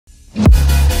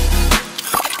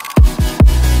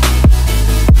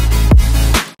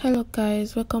Hello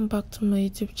guys, welcome back to my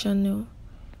YouTube channel.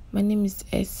 My name is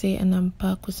Essay and I'm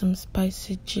back with some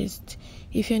spicy gist.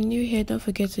 If you're new here, don't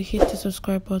forget to hit the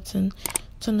subscribe button,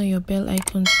 turn on your bell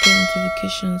icon to get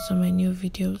notifications on my new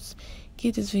videos.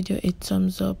 Give this video a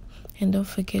thumbs up and don't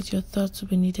forget your thoughts will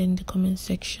be needed in the comment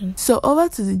section. So over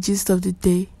to the gist of the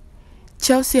day.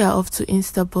 Chelsea are off to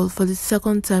Istanbul for the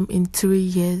second time in 3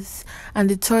 years and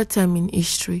the third time in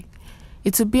history.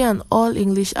 It will be an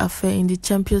all-English affair in the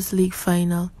Champions League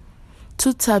final.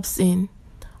 2 taps in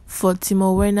for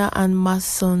Timo Werner and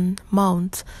Mason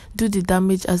Mount do the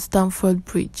damage at Stamford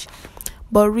Bridge.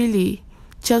 But really,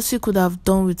 Chelsea could have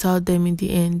done without them in the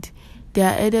end. They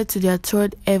are headed to their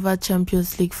 3rd ever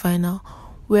Champions League final,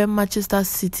 where Manchester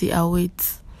City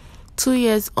awaits. 2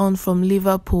 years on from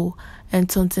Liverpool and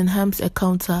Tottenham's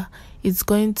encounter, it's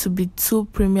going to be 2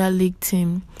 Premier League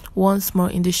teams once more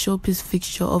in the showpiece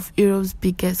fixture of Europe's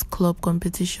biggest club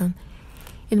competition.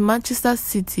 In Manchester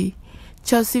City,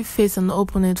 Chelsea face an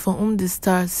opponent for whom the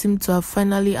stars seem to have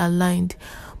finally aligned,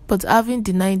 but having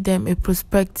denied them a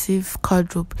prospective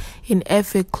quadruple in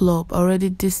FA Club already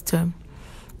this term.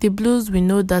 The Blues will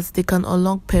know that they can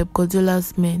unlock Pep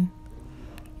Guardiola's men.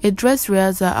 A dress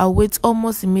rehearsal awaits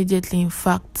almost immediately, in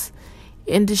fact,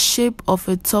 in the shape of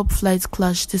a top-flight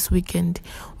clash this weekend,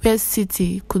 where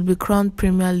City could be crowned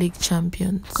Premier League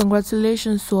champions.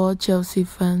 Congratulations to all Chelsea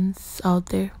fans out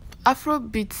there.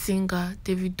 Afrobeat singer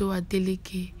Davido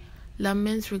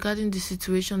laments regarding the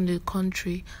situation in the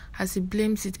country as he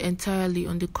blames it entirely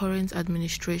on the current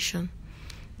administration.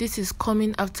 This is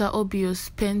coming after OBO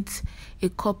spent a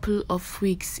couple of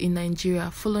weeks in Nigeria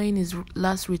following his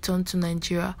last return to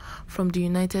Nigeria from the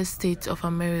United States of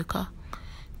America.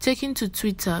 Taking to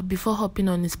Twitter before hopping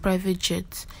on his private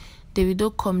jet, Davido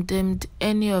condemned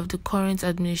any of the current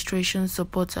administration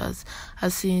supporters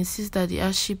as he insists that the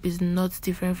airship is not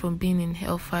different from being in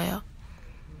hellfire.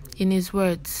 In his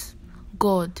words,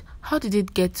 "God, how did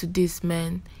it get to this,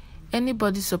 man?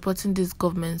 Anybody supporting this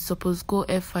government supposed go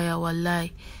hellfire or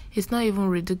lie. It's not even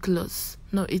ridiculous.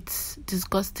 No, it's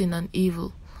disgusting and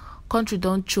evil. Country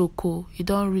don't choke, you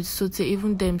don't read so they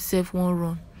even themselves won't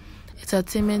run.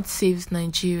 Entertainment saves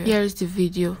Nigeria." Here is the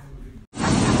video.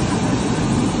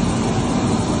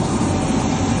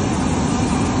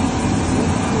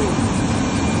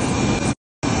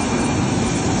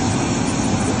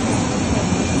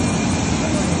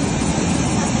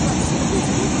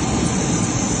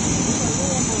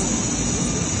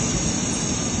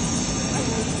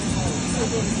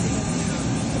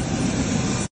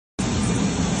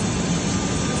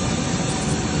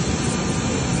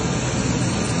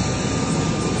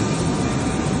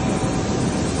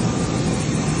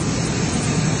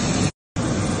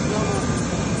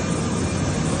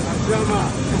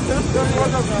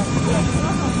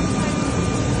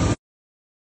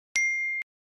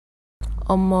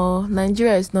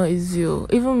 Nigeria is not easy.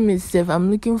 Even myself,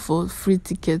 I'm looking for free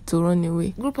ticket to run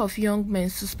away. Group of young men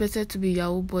suspected to be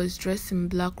Yahoo boys dressed in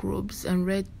black robes and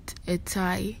red a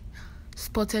tie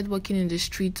spotted walking in the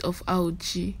streets of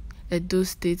Auchi, Edo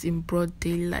State in broad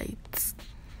daylight.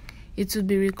 It would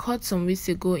be recalled some weeks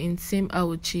ago in same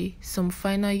Auchi, some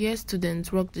final year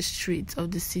students walked the streets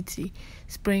of the city,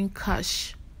 spraying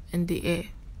cash in the air.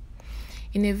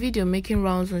 In a video making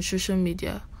rounds on social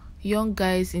media, young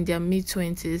guys in their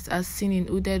mid-20s are seen in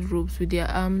hooded robes with their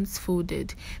arms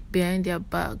folded behind their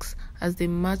backs as they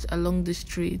march along the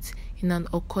streets in an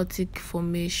occultic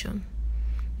formation.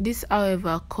 This,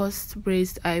 however, caused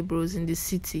raised eyebrows in the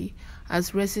city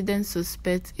as residents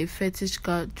suspect a fetish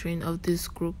gathering of this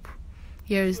group.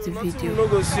 Here is the video.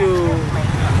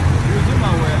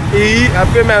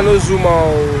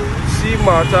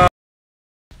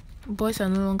 Boys are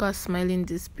no longer smiling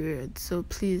this period, so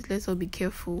please let's all be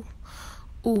careful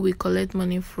who we collect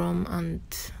money from and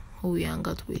who we hang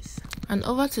out with. And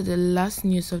over to the last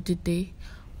news of the day.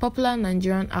 Popular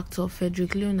Nigerian actor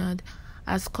Frederick Leonard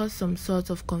has caused some sort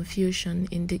of confusion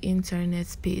in the internet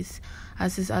space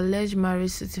as his alleged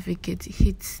marriage certificate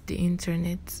hits the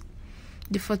internet.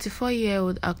 The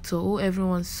 44-year-old actor, who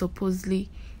everyone supposedly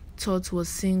thought was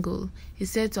single,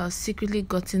 is said to have secretly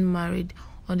gotten married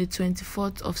on the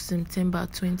 24th of September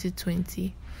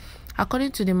 2020.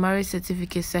 According to the marriage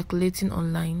certificate circulating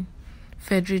online,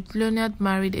 Frederick Leonard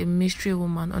married a mystery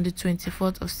woman on the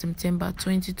 24th of September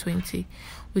 2020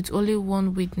 with only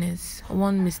one witness,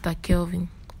 one Mr. Kelvin.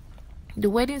 The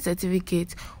wedding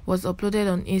certificate was uploaded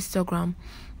on Instagram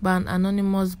by an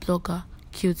anonymous blogger,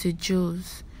 Cutie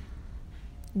Jules.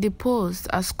 The post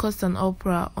has caused an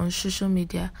uproar on social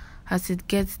media as it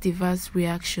gets diverse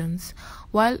reactions,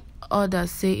 while others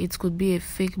say it could be a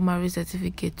fake marriage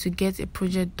certificate to get a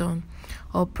project done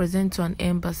or present to an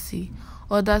embassy.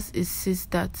 Others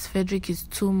insist that Frederick is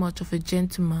too much of a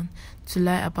gentleman to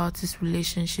lie about his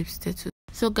relationship status.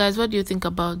 So guys, what do you think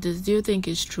about this? Do you think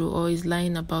it's true or is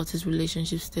lying about his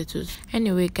relationship status?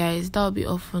 Anyway guys, that'll be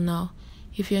all for now.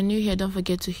 If you're new here, don't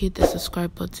forget to hit the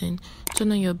subscribe button,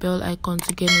 turn on your bell icon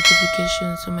to get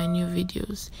notifications on my new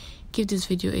videos. Give this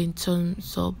video a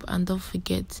thumbs up and don't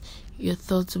forget your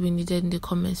thoughts will be needed in the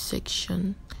comment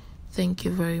section. Thank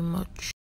you very much.